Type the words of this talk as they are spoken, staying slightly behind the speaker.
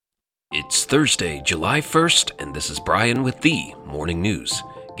It's Thursday, July 1st, and this is Brian with the Morning News.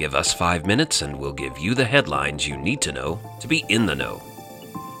 Give us 5 minutes and we'll give you the headlines you need to know to be in the know.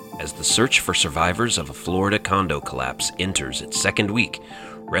 As the search for survivors of a Florida condo collapse enters its second week,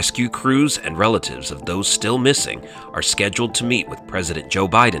 rescue crews and relatives of those still missing are scheduled to meet with President Joe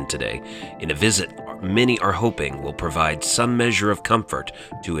Biden today in a visit many are hoping will provide some measure of comfort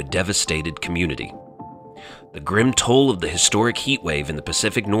to a devastated community. The grim toll of the historic heat wave in the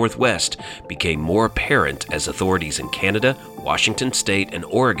Pacific Northwest became more apparent as authorities in Canada, Washington State, and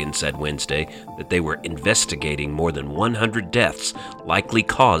Oregon said Wednesday that they were investigating more than 100 deaths likely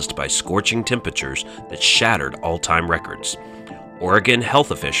caused by scorching temperatures that shattered all-time records. Oregon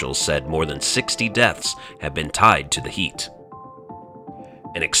health officials said more than 60 deaths have been tied to the heat.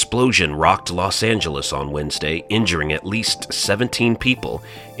 An explosion rocked Los Angeles on Wednesday, injuring at least 17 people,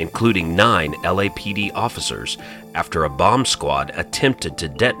 including 9 LAPD officers, after a bomb squad attempted to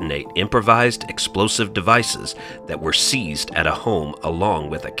detonate improvised explosive devices that were seized at a home along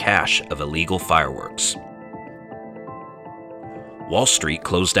with a cache of illegal fireworks. Wall Street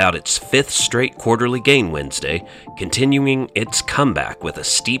closed out its 5th straight quarterly gain Wednesday, continuing its comeback with a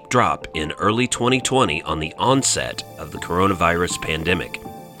steep drop in early 2020 on the onset of the coronavirus pandemic.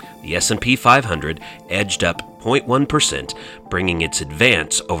 The S&P 500 edged up 0.1%, bringing its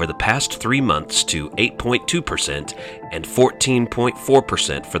advance over the past 3 months to 8.2% and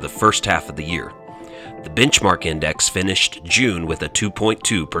 14.4% for the first half of the year. The benchmark index finished June with a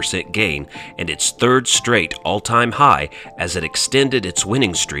 2.2% gain and its 3rd straight all-time high as it extended its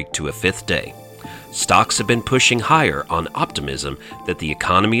winning streak to a 5th day. Stocks have been pushing higher on optimism that the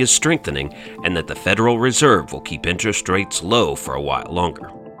economy is strengthening and that the Federal Reserve will keep interest rates low for a while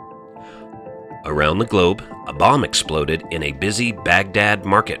longer. Around the globe, a bomb exploded in a busy Baghdad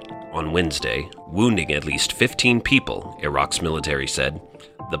market on Wednesday, wounding at least 15 people, Iraq's military said.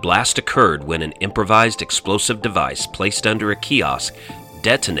 The blast occurred when an improvised explosive device placed under a kiosk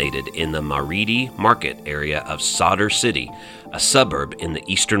detonated in the Maridi market area of Sadr City, a suburb in the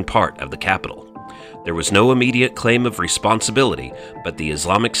eastern part of the capital. There was no immediate claim of responsibility, but the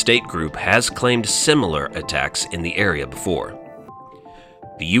Islamic State group has claimed similar attacks in the area before.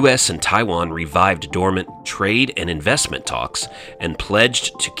 The U.S. and Taiwan revived dormant trade and investment talks and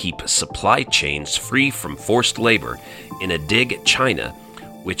pledged to keep supply chains free from forced labor in a dig at China,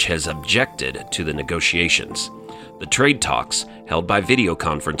 which has objected to the negotiations. The trade talks, held by video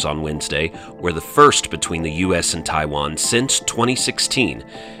conference on Wednesday, were the first between the U.S. and Taiwan since 2016,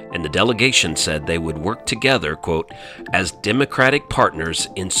 and the delegation said they would work together, quote, as democratic partners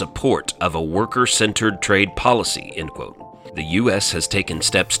in support of a worker-centered trade policy, end quote. The U.S. has taken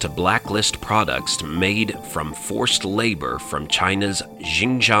steps to blacklist products made from forced labor from China's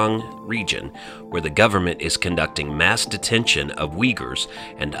Xinjiang region, where the government is conducting mass detention of Uyghurs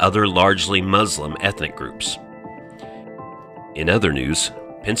and other largely Muslim ethnic groups. In other news,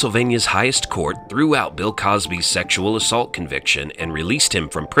 Pennsylvania's highest court threw out Bill Cosby's sexual assault conviction and released him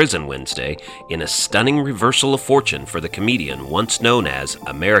from prison Wednesday in a stunning reversal of fortune for the comedian once known as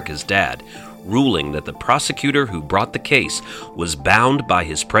America's Dad, ruling that the prosecutor who brought the case was bound by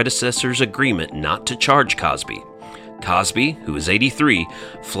his predecessor's agreement not to charge Cosby. Cosby, who is 83,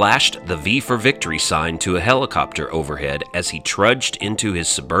 flashed the V for Victory sign to a helicopter overhead as he trudged into his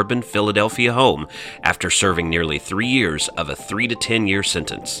suburban Philadelphia home after serving nearly 3 years of a 3 to 10 year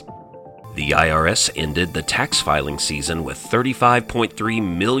sentence. The IRS ended the tax filing season with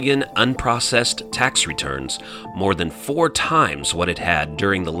 35.3 million unprocessed tax returns, more than 4 times what it had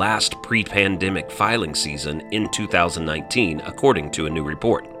during the last pre-pandemic filing season in 2019, according to a new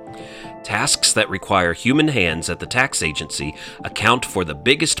report. Tasks that require human hands at the tax agency account for the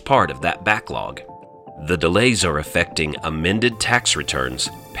biggest part of that backlog. The delays are affecting amended tax returns,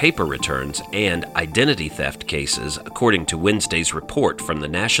 paper returns, and identity theft cases, according to Wednesday's report from the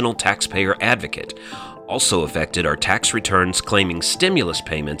National Taxpayer Advocate. Also affected are tax returns claiming stimulus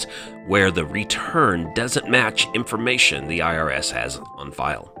payments where the return doesn't match information the IRS has on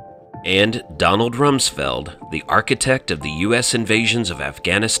file. And Donald Rumsfeld, the architect of the U.S. invasions of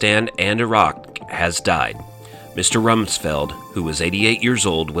Afghanistan and Iraq, has died. Mr. Rumsfeld, who was 88 years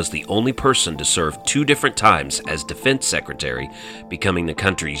old, was the only person to serve 2 different times as defense secretary, becoming the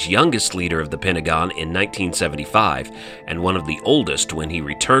country's youngest leader of the Pentagon in 1975 and one of the oldest when he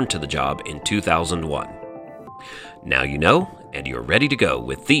returned to the job in 2001. Now you know, and you're ready to go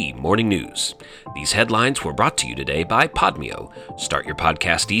with the Morning News. These headlines were brought to you today by Podmeo. Start your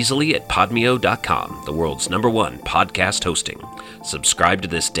podcast easily at podmeo.com, the world's #1 podcast hosting. Subscribe to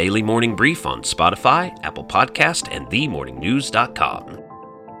this daily morning brief on Spotify, Apple Podcast, and themorningnews.com.